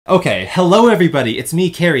Okay, hello everybody, it's me,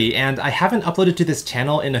 Carey, and I haven't uploaded to this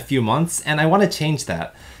channel in a few months, and I want to change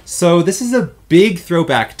that. So this is a big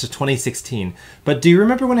throwback to 2016, but do you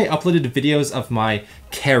remember when I uploaded videos of my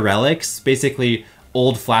Carelics, basically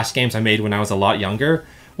old Flash games I made when I was a lot younger?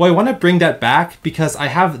 Well, I want to bring that back because I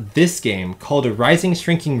have this game called Rising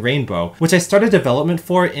Shrinking Rainbow, which I started development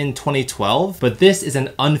for in 2012, but this is an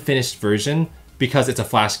unfinished version because it's a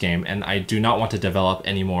Flash game and I do not want to develop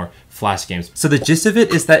any more Flash games. So the gist of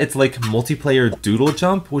it is that it's like multiplayer Doodle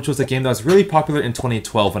Jump, which was a game that was really popular in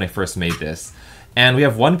 2012 when I first made this. And we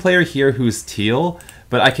have one player here who's teal,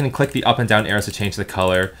 but I can click the up and down arrows to change the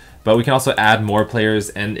color. But we can also add more players,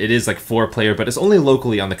 and it is like 4-player, but it's only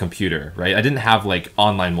locally on the computer, right? I didn't have like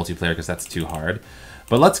online multiplayer because that's too hard.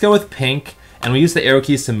 But let's go with pink, and we use the arrow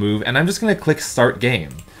keys to move, and I'm just gonna click start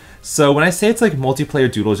game. So when I say it's like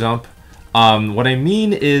multiplayer Doodle Jump, what I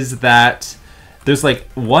mean is that there's like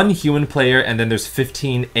one human player and then there's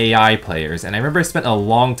 15 AI players. And I remember I spent a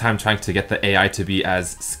long time trying to get the AI to be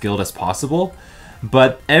as skilled as possible.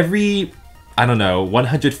 But every, I don't know,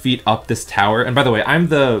 100 feet up this tower, and by the way, I'm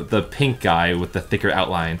the pink guy with the thicker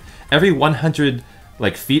outline. Every 100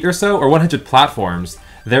 like feet or so, or 100 platforms,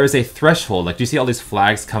 there is a threshold. Like, do you see all these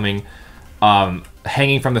flags coming,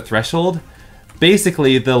 hanging from the threshold?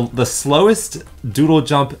 Basically, the slowest Doodle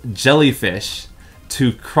Jump jellyfish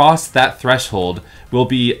to cross that threshold will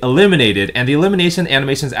be eliminated, and the elimination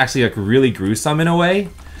animation is actually like really gruesome in a way.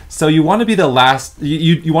 So you want to be the last.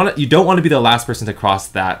 You don't want to be the last person to cross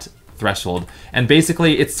that threshold. And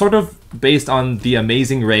basically, it's sort of based on The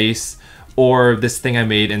Amazing Race or this thing I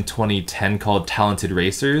made in 2010 called Talented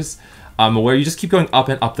Racers, where you just keep going up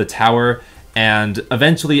and up the tower. And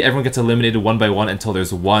eventually everyone gets eliminated one by one until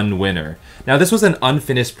there's one winner. Now this was an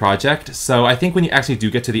unfinished project, so I think when you actually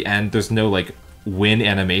do get to the end, there's no like win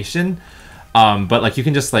animation. But like you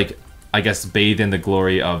can just like, I guess, bathe in the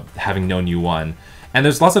glory of having known you won. And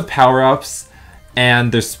there's lots of power-ups,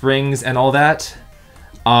 and there's springs and all that.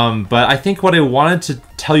 But I think what I wanted to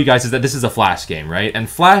tell you guys is that this is a Flash game, right? And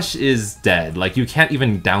Flash is dead. Like you can't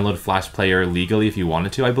even download Flash Player legally if you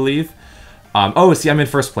wanted to, I believe. Oh, see, I'm in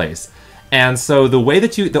first place. And so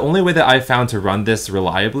the only way that I found to run this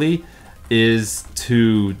reliably is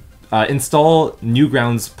to install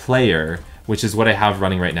Newgrounds Player, which is what I have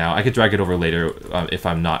running right now. I could drag it over later if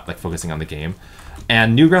I'm not like focusing on the game.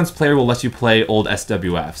 And Newgrounds Player will let you play old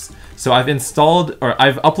SWFs. So I've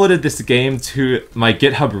uploaded this game to my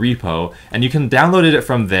GitHub repo, and you can download it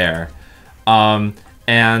from there.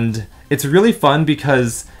 And it's really fun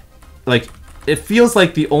because like it feels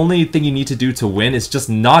like the only thing you need to do to win is just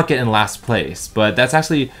not get in last place, but that's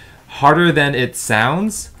actually harder than it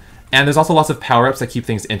sounds. And there's also lots of power-ups that keep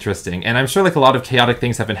things interesting. And I'm sure like a lot of chaotic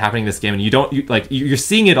things have been happening in this game, and you're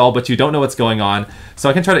seeing it all, but you don't know what's going on.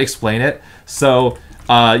 So I can try to explain it. So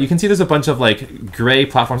you can see there's a bunch of like gray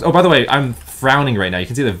platforms. Oh, by the way, I'm frowning right now. You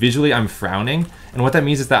can see that visually I'm frowning. And what that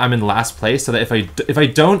means is that I'm in last place, so that if I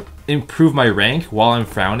don't improve my rank while I'm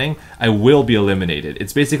frowning, I will be eliminated.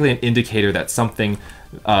 It's basically an indicator that something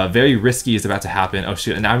very risky is about to happen. Oh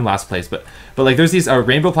shoot, and now I'm last place. But like there's these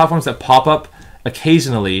rainbow platforms that pop up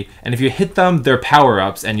occasionally, and if you hit them, they're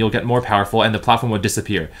power-ups, and you'll get more powerful, and the platform will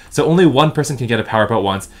disappear. So only one person can get a power-up at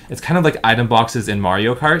once. It's kind of like item boxes in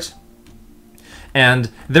Mario Kart.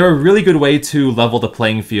 And they're a really good way to level the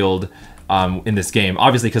playing field in this game,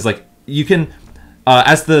 obviously, because like you can,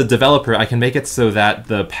 as the developer, I can make it so that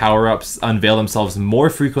the power-ups unveil themselves more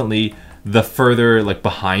frequently the further like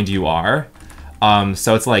behind you are.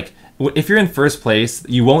 So it's like, if you're in first place,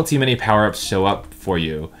 you won't see many power-ups show up for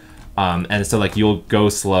you. And so like you'll go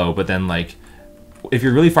slow, but then like if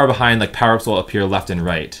you're really far behind, like power-ups will appear left and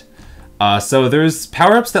right. So there's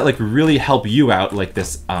power-ups that like really help you out, like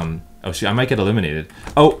this. Oh shoot, I might get eliminated.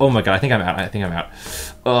 Oh my god, I think I'm out.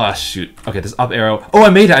 Oh shoot. Okay, this up arrow. Oh, I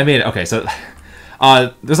made it. Okay, so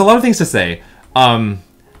there's a lot of things to say.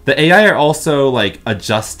 The AI are also like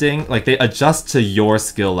adjusting, like they adjust to your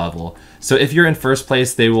skill level. So if you're in first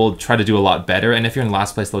place, they will try to do a lot better, and if you're in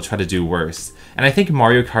last place, they'll try to do worse. And I think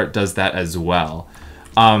Mario Kart does that as well.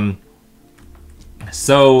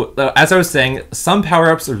 So as I was saying, some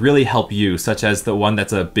power-ups really help you, such as the one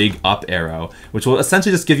that's a big up arrow, which will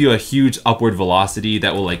essentially just give you a huge upward velocity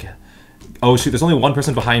that will like, oh shoot, there's only one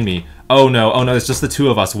person behind me. Oh no, it's just the two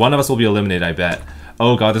of us. One of us will be eliminated, I bet.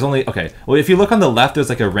 Oh god, there's only, okay. Well, if you look on the left, there's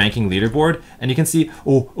like a ranking leaderboard, and you can see,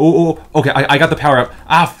 okay, I got the power-up.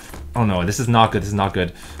 Oh no, this is not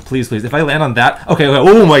good, Please, if I land on that, okay,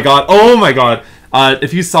 oh my god.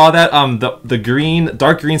 If you saw that, the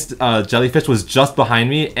dark green jellyfish was just behind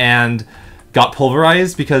me, and got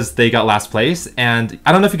pulverized because they got last place. And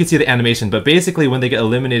I don't know if you can see the animation, but basically when they get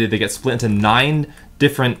eliminated, they get split into 9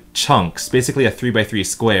 different chunks, basically a 3x3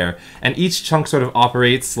 square. And each chunk sort of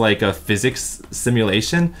operates like a physics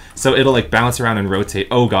simulation. So it'll like bounce around and rotate.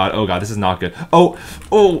 Oh god, this is not good. Oh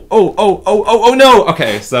no!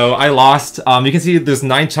 Okay, so I lost. You can see there's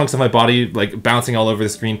 9 chunks of my body like bouncing all over the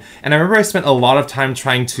screen. And I remember I spent a lot of time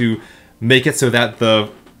trying to make it so that the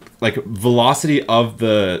like velocity of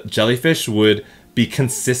the jellyfish would be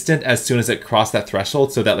consistent as soon as it crossed that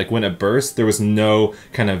threshold, so that like when it burst, there was no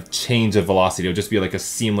kind of change of velocity. It would just be like a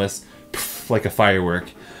seamless, poof, like a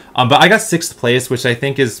firework. But I got 6th place, which I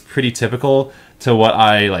think is pretty typical to what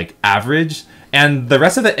I like average. And the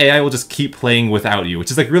rest of the AI will just keep playing without you,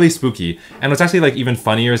 which is like really spooky. And what's actually like even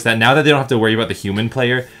funnier is that now that they don't have to worry about the human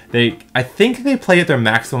player, I think they play at their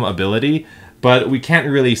maximum ability, but we can't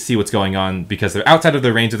really see what's going on because they're outside of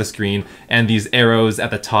the range of the screen, and these arrows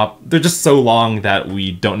at the top, they're just so long that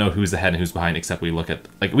we don't know who's ahead and who's behind, except we look at,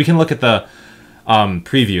 like, we can look at the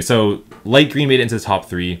preview. So light green made it into the top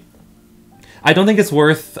 3. I don't think it's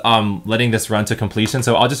worth letting this run to completion,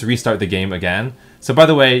 so I'll just restart the game again. So by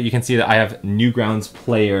the way, you can see that I have Newgrounds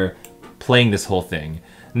Player playing this whole thing.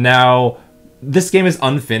 Now, this game is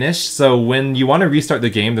unfinished, so when you want to restart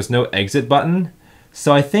the game, there's no exit button.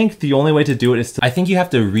 So I think the only way to do it is I think you have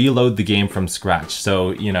to reload the game from scratch.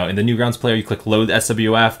 So, you know, in the Newgrounds Player, you click load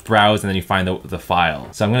SWF, browse, and then you find the file.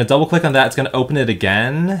 So I'm going to double click on that. It's going to open it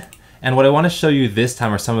again. And what I want to show you this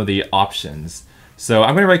time are some of the options. So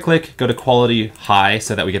I'm going to right click, go to quality high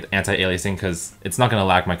so that we get anti-aliasing, because it's not going to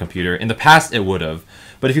lag my computer. In the past, it would have.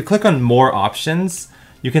 But if you click on more options,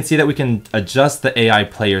 you can see that we can adjust the AI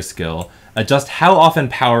player skill, adjust how often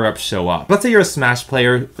power-ups show up. Let's say you're a Smash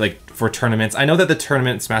player, like for tournaments. I know that the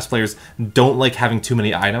tournament Smash players don't like having too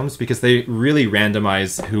many items because they really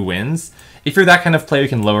randomize who wins. If you're that kind of player, you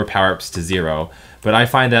can lower power-ups to 0. But I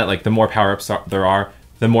find that like the more power-ups there are,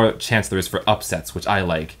 the more chance there is for upsets, which I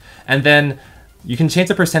like. And then you can change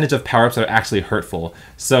the percentage of power-ups that are actually hurtful.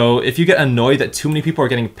 So if you get annoyed that too many people are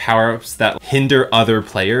getting power-ups that hinder other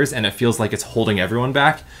players and it feels like it's holding everyone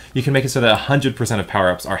back, you can make it so that 100% of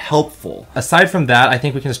power-ups are helpful. Aside from that, I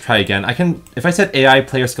think we can just try again. If I set AI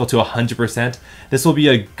player skill to 100%, this will be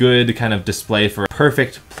a good kind of display for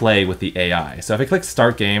perfect play with the AI. So if I click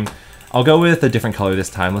start game, I'll go with a different color this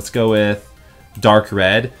time. Let's go with dark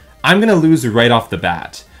red. I'm gonna lose right off the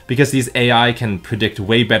bat, because these AI can predict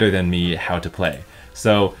way better than me how to play.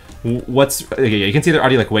 So okay, you can see they're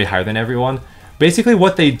already like way higher than everyone. Basically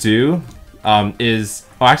what they do is,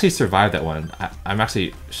 oh, I actually survived that one. I'm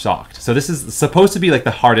actually shocked. So this is supposed to be like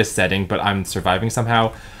the hardest setting, but I'm surviving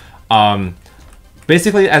somehow.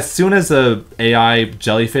 Basically, as soon as a AI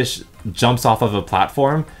jellyfish jumps off of a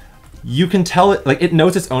platform, you can tell it, like it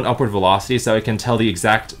knows its own upward velocity, so it can tell the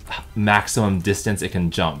exact maximum distance it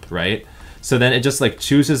can jump, right? So then it just like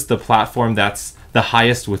chooses the platform that's the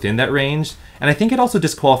highest within that range. And I think it also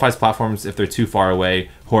disqualifies platforms if they're too far away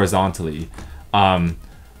horizontally.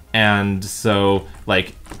 And so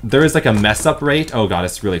like there is like a mess up rate. Oh god,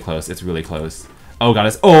 it's really close. It's really close. Oh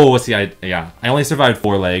god, yeah, I only survived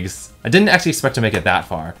 4 legs. I didn't actually expect to make it that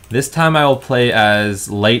far. This time I will play as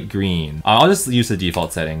light green. I'll just use the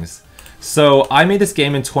default settings. So I made this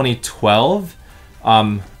game in 2012.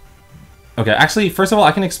 Okay, actually, first of all,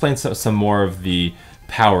 I can explain some more of the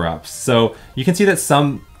power-ups. So you can see that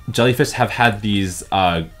some jellyfish have had these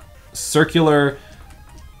circular,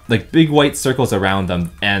 like big white circles around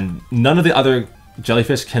them, and none of the other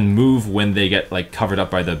jellyfish can move when they get like covered up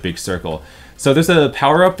by the big circle. So there's a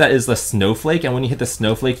power-up that is the snowflake, and when you hit the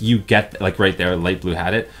snowflake, you get, like right there, light blue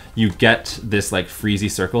had it, you get this like freezy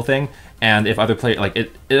circle thing, and if other players, like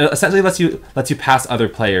it essentially lets you pass other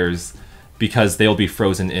players because they'll be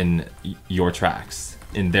frozen in your tracks,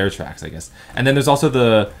 in their tracks, I guess. And then there's also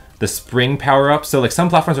the spring power-up. So like some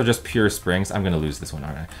platforms are just pure springs. I'm gonna lose this one,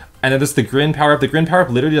 aren't I? And then there's the grin power-up. The grin power-up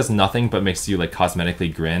literally does nothing but makes you like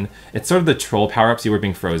cosmetically grin. It's sort of the troll power-ups. You were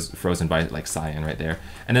being frozen by like cyan right there.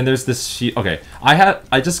 And then there's this sheet. Okay,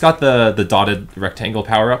 I just got the dotted rectangle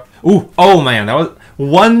power-up. Ooh, oh man, that was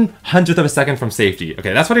 1/100th of a second from safety.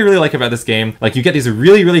 Okay, that's what I really like about this game. Like you get these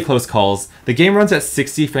really, really close calls. The game runs at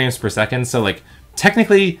 60 frames per second. So like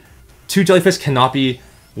technically 2 jellyfish cannot be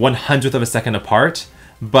 1/100th of a second apart.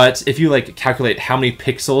 But if you like calculate how many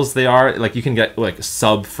pixels they are, like you can get like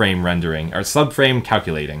sub-frame rendering or sub-frame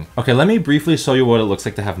calculating. Okay, let me briefly show you what it looks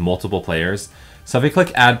like to have multiple players. So if we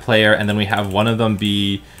click add player and then we have one of them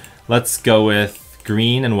be, let's go with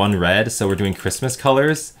green and one red. So we're doing Christmas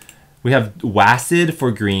colors. We have WASD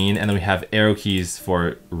for green and then we have arrow keys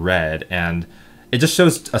for red. And it just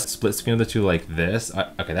shows a split screen of the two like this.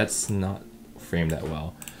 Okay, that's not framed that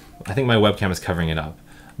well. I think my webcam is covering it up.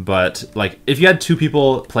 But like, if you had 2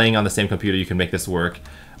 people playing on the same computer, you can make this work.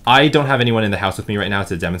 I don't have anyone in the house with me right now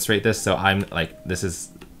to demonstrate this, so I'm like, this is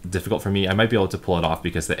difficult for me. I might be able to pull it off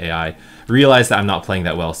because the AI realized that I'm not playing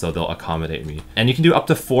that well, so they'll accommodate me. And you can do up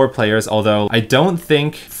to 4 players, although I don't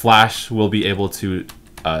think Flash will be able to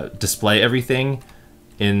display everything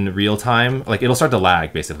in real time. Like, it'll start to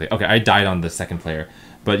lag, basically. Okay, I died on the second player,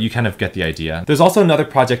 but you kind of get the idea. There's also another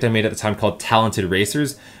project I made at the time called Talented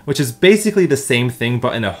Racers, which is basically the same thing,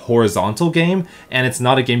 but in a horizontal game, and it's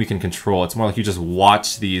not a game you can control. It's more like you just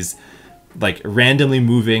watch these like randomly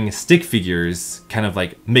moving stick figures kind of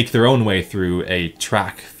like make their own way through a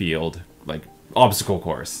track field, like obstacle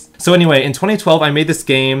course. So anyway, in 2012, I made this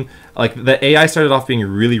game. Like, the AI started off being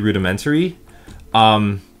really rudimentary.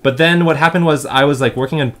 But then what happened was I was like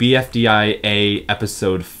working on BFDIA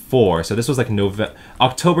episode 4. So this was like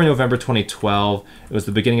October, November 2012. It was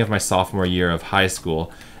the beginning of my sophomore year of high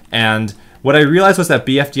school. And what I realized was that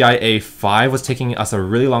BFDIA 5 was taking us a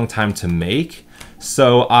really long time to make.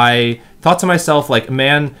 So I thought to myself, like,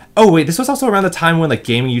 man, oh wait, this was also around the time when like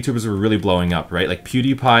gaming YouTubers were really blowing up, right? Like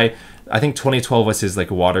PewDiePie, I think 2012 was his like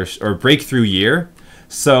breakthrough year.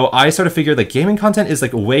 So I sort of figured like gaming content is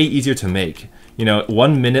like way easier to make. You know,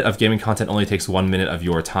 1 minute of gaming content only takes 1 minute of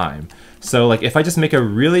your time. So like, if I just make a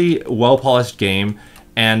really well-polished game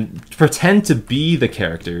and pretend to be the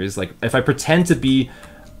characters, like if I pretend to be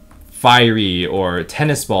Fiery or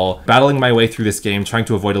Tennis Ball, battling my way through this game, trying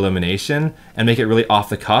to avoid elimination, and make it really off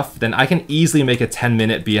the cuff, then I can easily make a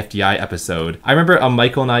 10-minute BFDI episode. I remember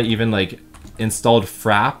Michael and I even like installed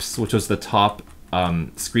Fraps, which was the top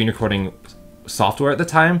screen recording software at the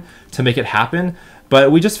time, to make it happen. But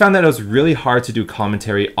we just found that it was really hard to do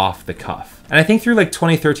commentary off the cuff. And I think through like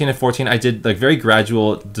 2013 and 14, I did like very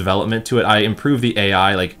gradual development to it. I improved the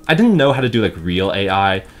AI. Like, I didn't know how to do like real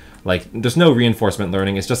AI. Like, there's no reinforcement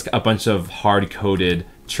learning. It's just a bunch of hard-coded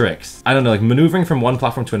tricks. I don't know, like maneuvering from one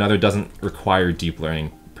platform to another doesn't require deep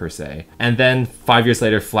learning per se. And then 5 years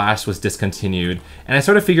later, Flash was discontinued. And I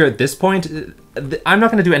sort of figure at this point, I'm not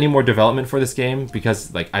going to do any more development for this game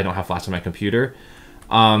because like I don't have Flash on my computer.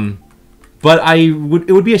 But it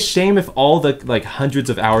would be a shame if all the like hundreds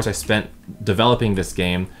of hours I spent developing this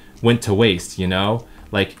game went to waste, you know?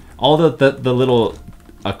 Like all the little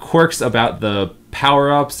quirks about the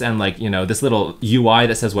power-ups and like, you know, this little UI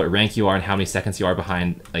that says what rank you are and how many seconds you are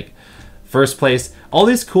behind like first place. All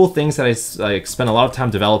these cool things that I like, spent a lot of time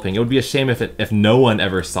developing. It would be a shame if no one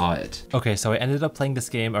ever saw it. Okay, so I ended up playing this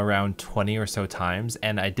game around 20 or so times,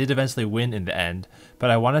 and I did eventually win in the end, but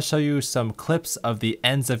I want to show you some clips of the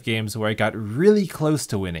ends of games where I got really close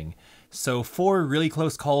to winning. So 4 really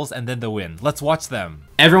close calls and then the win. Let's watch them.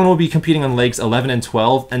 Everyone will be competing on legs 11 and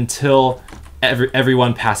 12 until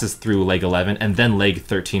everyone passes through leg 11, and then leg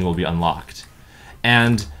 13 will be unlocked.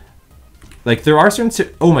 And like there are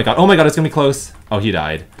certain oh my god, it's gonna be close. Oh, he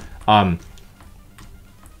died.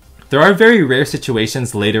 There are very rare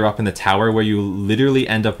situations later up in the tower where you literally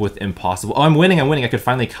end up with impossible. Oh, I'm winning. I could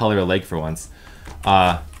finally color a leg for once.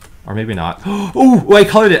 Or maybe not. Oh, I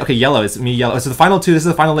colored it. Okay, yellow. It's me, yellow. So the final 2, this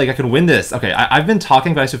is the final leg. I can win this. Okay, I've been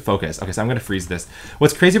talking, but I should focus. Okay, so I'm going to freeze this.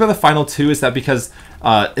 What's crazy about the final 2 is that because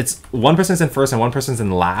it's one person's in first and one person's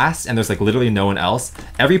in last, and there's like literally no one else,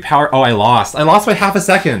 every power... Oh, I lost. I lost by half a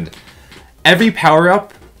second. Every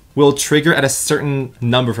power-up will trigger at a certain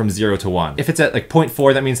number from 0 to 1. If it's at like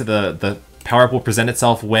 0.4, that means that the power-up will present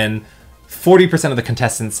itself when 40% of the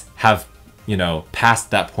contestants have, you know,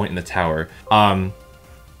 passed that point in the tower.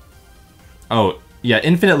 Oh, yeah,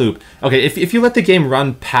 infinite loop. Okay, if you let the game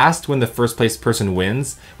run past when the first place person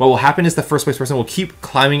wins, what will happen is the first place person will keep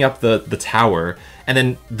climbing up the tower, and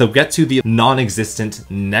then they'll get to the non-existent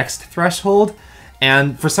next threshold,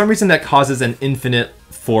 and for some reason that causes an infinite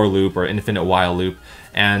for loop or infinite while loop,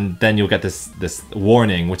 and then you'll get this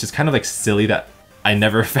warning, which is kind of like silly that I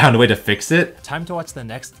never found a way to fix it. Time to watch the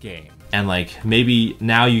next game. And like maybe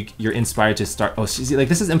now you're inspired to start. Oh, she's like,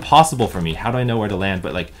 this is impossible for me. How do I know where to land?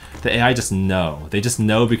 But like the AI just know. They just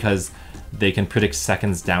know because they can predict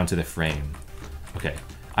seconds down to the frame. Okay,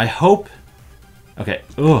 I hope. Okay.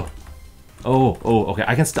 Ugh. Oh. Okay.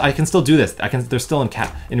 I can still do this. They're still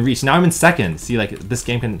in reach. Now I'm in second. See, like this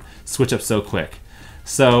game can switch up so quick.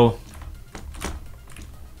 So.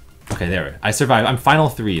 Okay, there. I survived. I'm final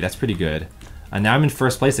 3. That's pretty good. And now I'm in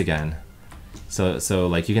first place again. So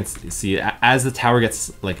like you can see, as the tower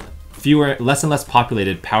gets like less and less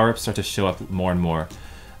populated, power-ups start to show up more and more,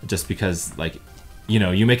 just because like, you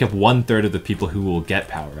know, you make up 1/3 of the people who will get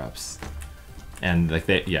power-ups. And like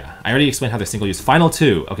yeah, I already explained how they're single use. Final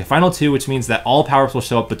 2. Okay, final 2, which means that all power-ups will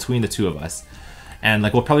show up between the two of us. And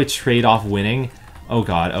like we'll probably trade off winning Oh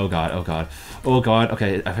god, oh god, oh god. Oh god,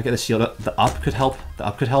 okay, if I get the shield, the up could help. The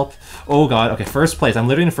up could help. Oh god, okay, first place. I'm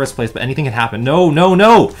literally in first place, but anything can happen. No, no,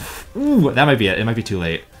 no! Ooh, that might be it. It might be too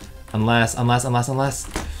late. Unless.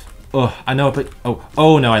 Oh, I know, but...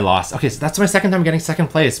 Oh no, I lost. Okay, so that's my second time getting second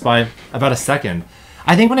place by about a second.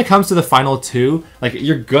 I think when it comes to the final two, like,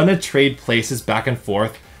 you're gonna trade places back and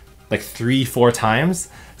forth like 3-4 times.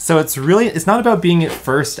 So it's not about being at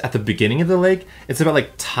first at the beginning of the leg. It's about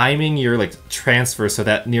like timing your like transfer so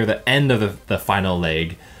that near the end of the final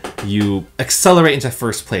leg, you accelerate into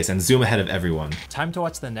first place and zoom ahead of everyone. Time to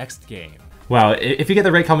watch the next game. Wow, if you get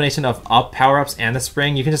the right combination of up power-ups and the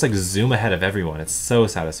spring, you can just like zoom ahead of everyone. It's so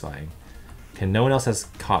satisfying. Okay, no one else has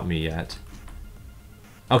caught me yet.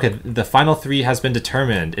 Okay, the final three has been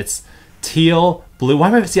determined. It's teal, blue. Why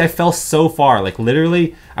am I... See, I fell so far. Like,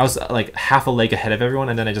 literally, I was like half a leg ahead of everyone,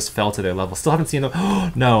 and then I just fell to their level. Still haven't seen them.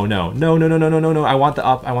 No, no, no, no, no, no, no, no, no. I want the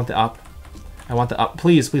up. I want the up. I want the up.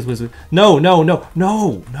 Please, please, please, please. No, no, no,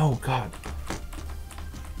 no, no, God.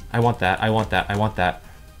 I want that. I want that. I want that.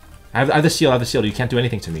 I have the shield. I have the shield. You can't do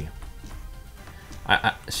anything to me.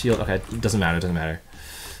 Shield. Okay, it doesn't matter. It doesn't matter.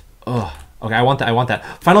 Oh, okay. I want that. I want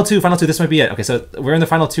that. Final two. Final two. This might be it. Okay, so we're in the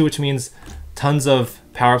final two, which means tons of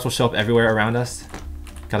power-ups will show up everywhere around us.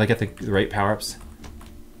 Gotta get the right power-ups.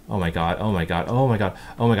 Oh my god. Oh my god. Oh my god.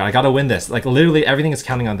 Oh my god. I gotta win this. Like, literally everything is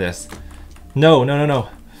counting on this. No, no, no, no.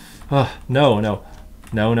 No, no.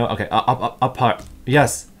 No, no. Okay, up part.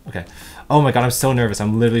 Yes. Okay. Oh my god, I'm so nervous.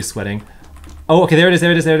 I'm literally sweating. Oh, okay, there it is,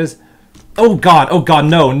 there it is, there it is. Oh god,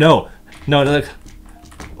 no, no. No, no.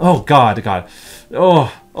 Oh god, god.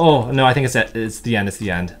 Oh, no, I think it's the end, it's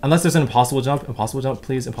the end. Unless there's an impossible jump. Impossible jump,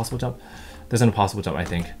 please, impossible jump. There's an impossible jump, I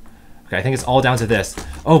think. Okay, I think it's all down to this.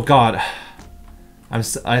 Oh god. I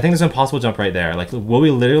think there's an impossible jump right there. Like, will we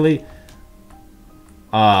literally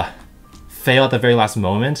fail at the very last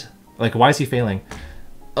moment? Like, why is he failing?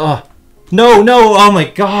 No, no, oh my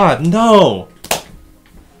god, no!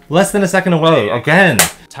 Less than a second away, again!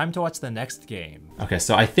 Time to watch the next game. Okay,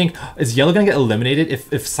 so I think, is yellow gonna get eliminated?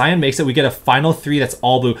 If cyan makes it, we get a final three that's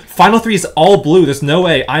all blue. Final three is all blue, there's no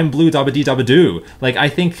way I'm blue dabba-dee dabba-doo. Like, I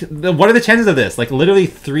think, what are the chances of this? Like, literally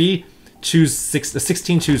 3 choose 6,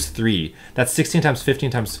 16 choose 3. That's 16 times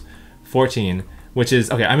 15 times 14, which is,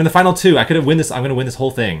 okay, I'm in the final two. I could win this, I'm gonna win this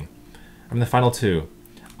whole thing. I'm in the final two.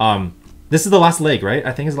 This is the last leg, right?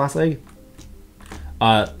 I think it's the last leg.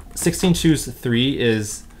 16 choose 3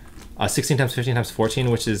 is 16 times 15 times 14,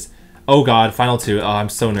 which is, oh god, final two. Oh, I'm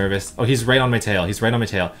so nervous. Oh, he's right on my tail. He's right on my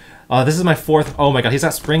tail. This is my fourth. Oh my god, he's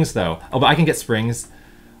got springs though. Oh, but I can get springs.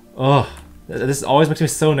 Oh, this always makes me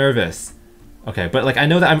so nervous. Okay, but like I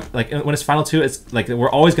know that I'm like when it's final two, it's like we're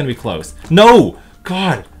always gonna be close. No,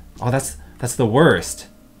 God. Oh, that's the worst.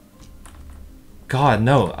 God,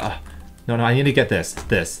 no. No, I need to get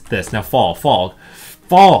this. Now fall.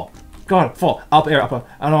 God, fall. Up, air, up.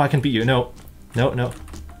 I don't know. I can beat you. No. No.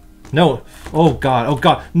 Oh god.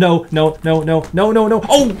 No.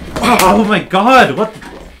 Oh my god. What?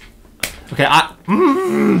 Okay,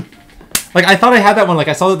 like I thought I had that one. Like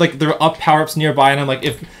I saw that like there were up power-ups nearby, and I'm like,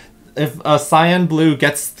 if cyan blue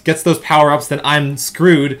gets those power-ups, then I'm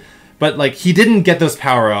screwed. But like he didn't get those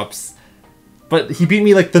power-ups. But he beat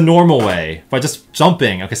me like the normal way by just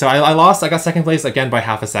jumping. Okay, so I lost. I got second place again by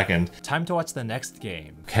half a second. Time to watch the next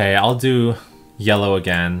game. Okay, I'll do yellow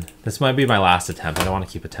again. This might be my last attempt. I don't want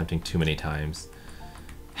to keep attempting too many times.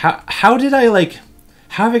 How did I like...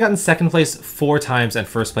 How have I gotten second place 4 times and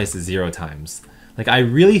first place 0 times? Like, I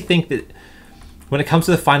really think that when it comes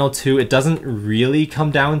to the final two, it doesn't really come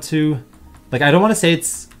down to... Like, I don't want to say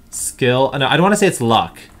it's skill. No, I don't want to say it's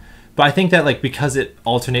luck. But I think that, like, because it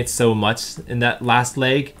alternates so much in that last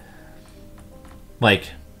leg,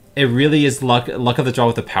 like, it really is luck of the draw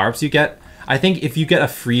with the power-ups you get. I think if you get a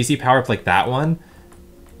freezy power-up like that one,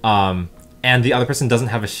 and the other person doesn't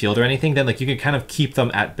have a shield or anything, then, like, you can kind of keep them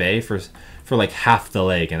at bay for like, half the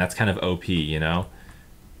leg, and that's kind of OP, you know?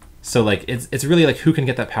 So, like, it's really, like, who can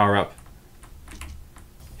get that power-up?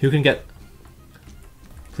 Who can get...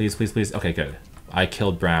 Please, please, please. Okay, good. I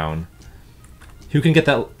killed Brown. Who can get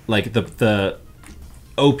that, like, the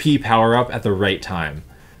OP power-up at the right time?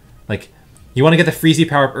 Like, you want to get the freezy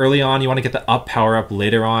power-up early on, you want to get the up power-up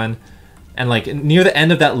later on, and, like, near the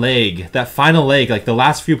end of that leg, that final leg, like, the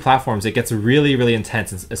last few platforms, it gets really, really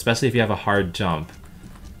intense, especially if you have a hard jump.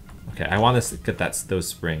 Okay, I want to get those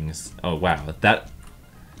springs. Oh, wow. That...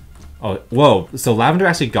 Oh, whoa. So Lavender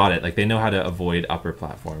actually got it. Like, they know how to avoid upper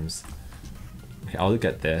platforms. Okay, I'll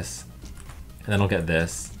get this. And then I'll get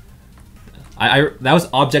this. That was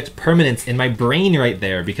object permanence in my brain right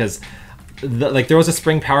there because there was a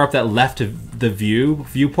spring power-up that left the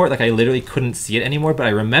viewport. Like I literally couldn't see it anymore, but I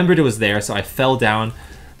remembered it was there, so I fell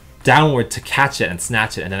downward to catch it and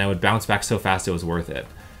snatch it, and then I would bounce back so fast it was worth it.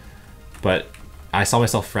 But I saw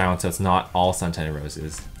myself frown, so it's not all sunshine and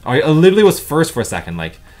roses. I literally was first for a second,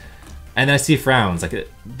 like, and then I see frowns. Like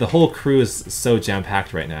the whole crew is so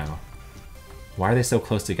jam-packed right now. Why are they so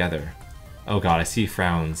close together? Oh god, I see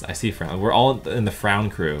frowns. I see frowns. We're all in the frown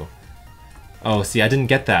crew. Oh, see, I didn't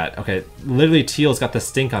get that. Okay, literally Teal's got the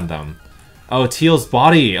stink on them. Oh, Teal's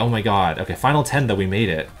body. Oh my god. Okay, final 10 though, we made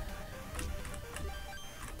it.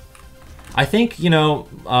 I think, you know,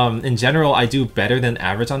 in general, I do better than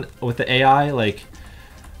average with the AI. Like,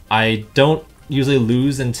 I don't usually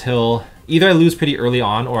lose until either I lose pretty early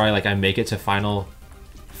on or I make it to final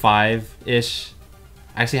 5-ish.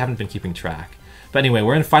 I actually haven't been keeping track. But anyway,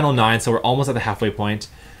 we're in final 9, so we're almost at the halfway point.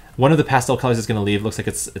 One of the pastel colors is going to leave. Looks like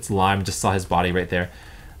it's lime. Just saw his body right there.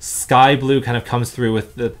 Sky blue kind of comes through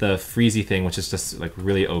with the freezy thing, which is just like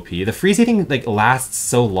really OP. The freezy thing like lasts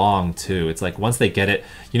so long too. It's like once they get it,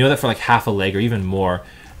 you know that for like half a leg or even more,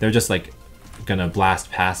 they're just like gonna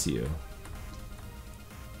blast past you.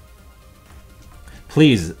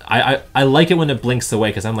 Please, I like it when it blinks away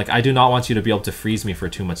because I'm like, I do not want you to be able to freeze me for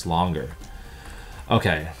too much longer.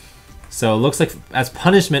 Okay. So it looks like as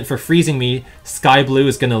punishment for freezing me, sky blue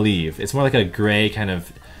is gonna leave. It's more like a gray kind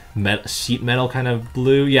of sheet metal kind of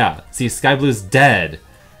blue. Yeah, see, sky blue is dead.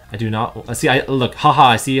 I do not see. Look, haha.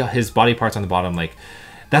 I see his body parts on the bottom. Like,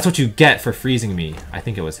 that's what you get for freezing me. I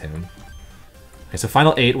think it was him. Okay, so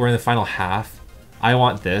final 8. We're in the final half. I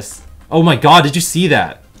want this. Oh my god! Did you see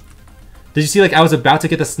that? Did you see like I was about to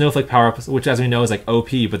get the snowflake power up, which as we know is like OP,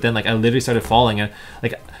 but then like I literally started falling and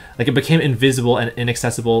like it became invisible and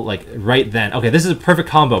inaccessible like right then. Okay, this is a perfect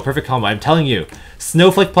combo. Perfect combo. I'm telling you,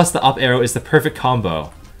 snowflake plus the up arrow is the perfect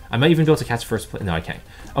combo. I might even be able to catch first place. No, I can't.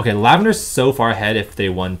 Okay, Lavender's so far ahead if they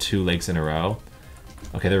won 2 legs in a row.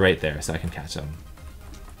 Okay, they're right there, so I can catch them.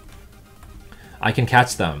 I can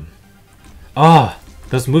catch them. Oh,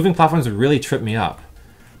 those moving platforms really trip me up.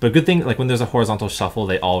 But good thing, like when there's a horizontal shuffle,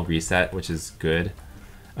 they all reset, which is good.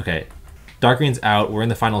 Okay, dark green's out. We're in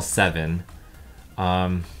the final 7.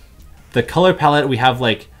 The color palette, we have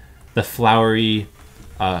like the flowery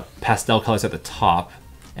pastel colors at the top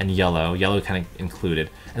and yellow kind of included.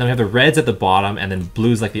 And then we have the reds at the bottom and then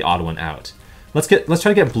blue's like the odd one out. Let's try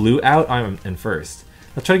to get blue out. I'm in first.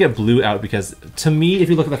 Let's try to get blue out because to me, if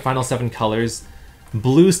you look at the final 7 colors,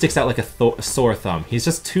 blue sticks out like a sore thumb. He's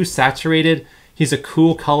just too saturated. He's a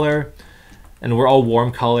cool color, and we're all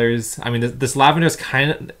warm colors. I mean, this lavender is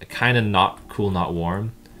kind of not cool, not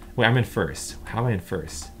warm. Wait, I'm in first. How am I in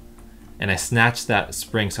first? And I snatched that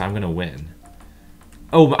spring, so I'm gonna win.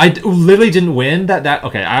 Oh, I literally didn't win that.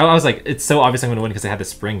 Okay, I was like, it's so obvious I'm gonna win because I had the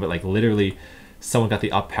spring, but like literally, someone got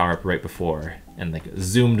the up power up right before and like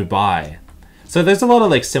zoomed by. So there's a lot of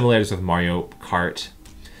like similarities with Mario Kart,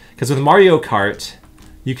 because with Mario Kart,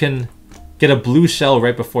 you can get a blue shell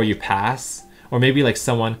right before you pass. Or maybe like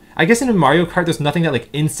someone, I guess in Mario Kart, there's nothing that like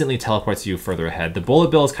instantly teleports you further ahead. The bullet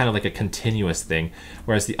bill is kind of like a continuous thing,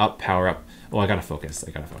 whereas the up power up, oh, I gotta focus.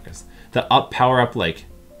 The up power up like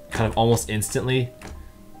kind of almost instantly.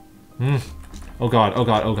 Oh god, oh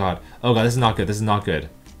god, oh god. Oh god, this is not good, this is not good.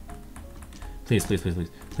 Please, please, please, please.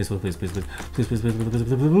 Please, please, please, please, please, please, please, please, please,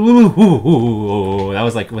 please, please. That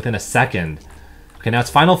was like within a second. Okay, now it's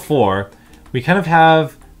final 4. We kind of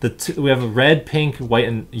have we have red, pink, white,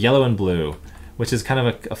 and yellow and blue, which is kind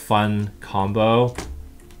of a fun combo.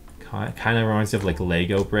 Kind of reminds me of like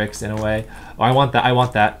Lego bricks in a way. Oh, I want that, I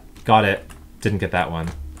want that. Got it. Didn't get that one.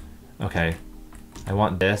 Okay. I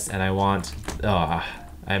want this, and I want... Oh,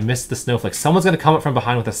 I missed the snowflake. Someone's gonna come up from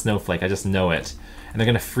behind with a snowflake. I just know it. And they're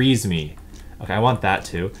gonna freeze me. Okay, I want that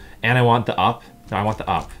too. And I want the up. No, I want the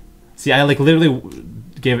up. See, I like literally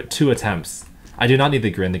gave it 2 attempts. I do not need the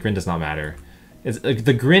grin. The grin does not matter.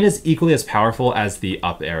 The grin is equally as powerful as the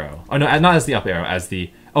up arrow. Oh no, not as the up arrow, as the...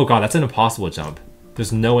 Oh god, that's an impossible jump.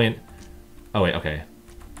 There's no way... Oh wait, okay.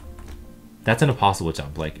 That's an impossible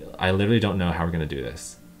jump. Like, I literally don't know how we're gonna do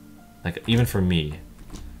this. Like, even for me.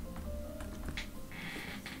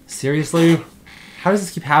 Seriously? How does this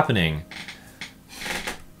keep happening?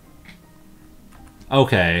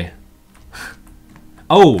 Okay.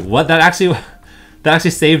 Oh, what? That actually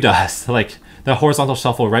saved us. Like, the horizontal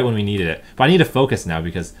shuffle right when we needed it. But I need to focus now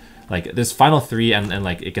because like there's final 3 and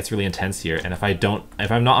like it gets really intense here. And if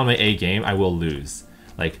I'm not on my A game, I will lose.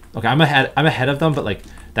 Like, okay, I'm ahead of them, but like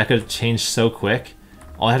that could change so quick.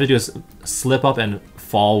 All I have to do is slip up and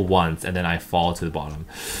fall once, and then I fall to the bottom.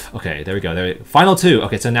 Okay, there we go. Final 2.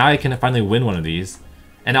 Okay, so now I can finally win one of these.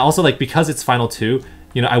 And also like because it's final 2,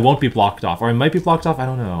 you know, I won't be blocked off, or I might be blocked off. I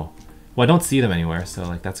don't know. Well, I don't see them anywhere, so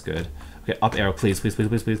like that's good. Okay, up arrow, please, please, please,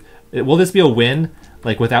 please, please. Will this be a win?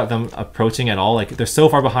 Like, without them approaching at all? Like, they're so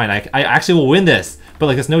far behind. I actually will win this, but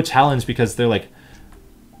like, there's no challenge because they're like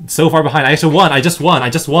so far behind. I actually won. I just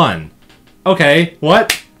won. Okay,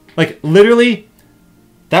 what? Like, literally,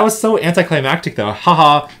 that was so anticlimactic though.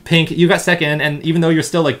 Haha, Pink, you got second, and even though you're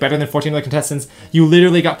still like better than 14 other contestants, you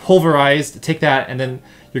literally got pulverized. Take that, and then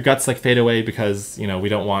your guts like fade away because, you know, we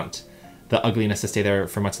don't want the ugliness to stay there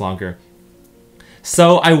for much longer.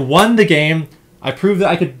 So I won the game. I proved that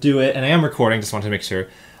I could do it, and I am recording, just wanted to make sure.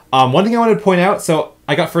 One thing I wanted to point out, so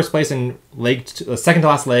I got first place in second to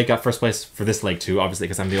last leg, got first place for this leg too, obviously,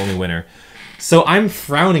 because I'm the only winner. So I'm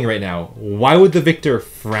frowning right now. Why would the victor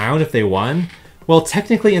frown if they won? Well,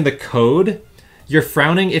 technically in the code, you're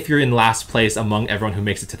frowning if you're in last place among everyone who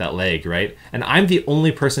makes it to that leg, right? And I'm the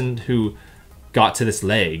only person who got to this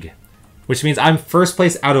leg, which means I'm first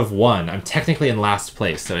place out of 1. I'm technically in last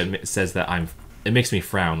place, so it says that it makes me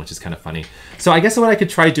frown, which is kind of funny. So I guess what I could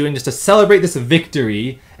try doing just to celebrate this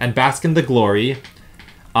victory and bask in the glory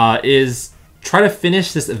is try to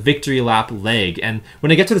finish this victory lap leg. And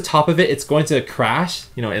when I get to the top of it, it's going to crash.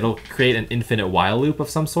 You know, it'll create an infinite while loop of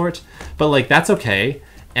some sort. But like, that's okay.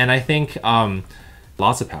 And I think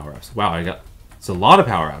lots of power-ups. Wow, it's a lot of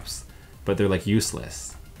power-ups, but they're like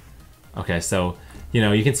useless. Okay, so you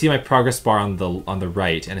know, you can see my progress bar on the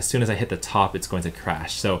right, and as soon as I hit the top, it's going to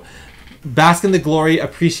crash. So bask in the glory,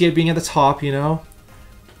 appreciate being at the top, you know?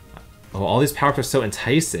 Oh, all these power-ups are so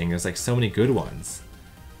enticing. There's like so many good ones.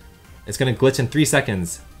 It's gonna glitch in 3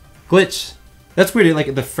 seconds. Glitch! That's weird,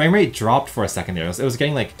 like the frame rate dropped for a second there. It was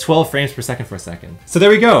getting like 12 frames per second for a second. So there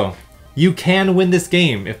we go. You can win this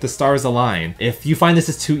game if the stars align. If you find this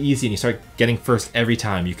is too easy and you start getting first every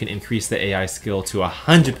time, you can increase the AI skill to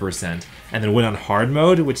 100% and then win on hard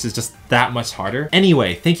mode, which is just that much harder.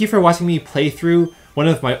 Anyway, thank you for watching me play through one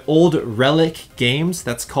of my old relic games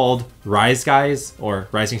that's called Rise Guys, or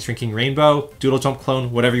Rising Shrinking Rainbow, Doodle Jump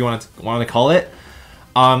Clone, whatever you want to call it.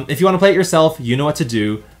 If you want to play it yourself, you know what to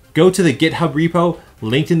do. Go to the GitHub repo,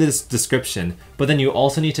 linked in this description, but then you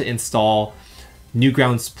also need to install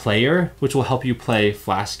Newgrounds Player, which will help you play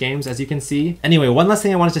Flash games, as you can see. Anyway, one last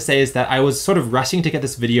thing I wanted to say is that I was sort of rushing to get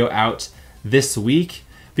this video out this week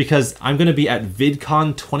because I'm going to be at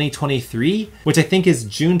VidCon 2023, which I think is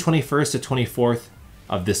June 21st to 24th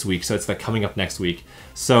of this week, so it's like coming up next week.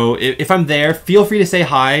 So if I'm there, feel free to say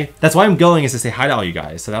hi. That's why I'm going, is to say hi to all you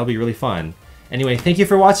guys, so that'll be really fun. Anyway, thank you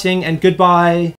for watching, and goodbye!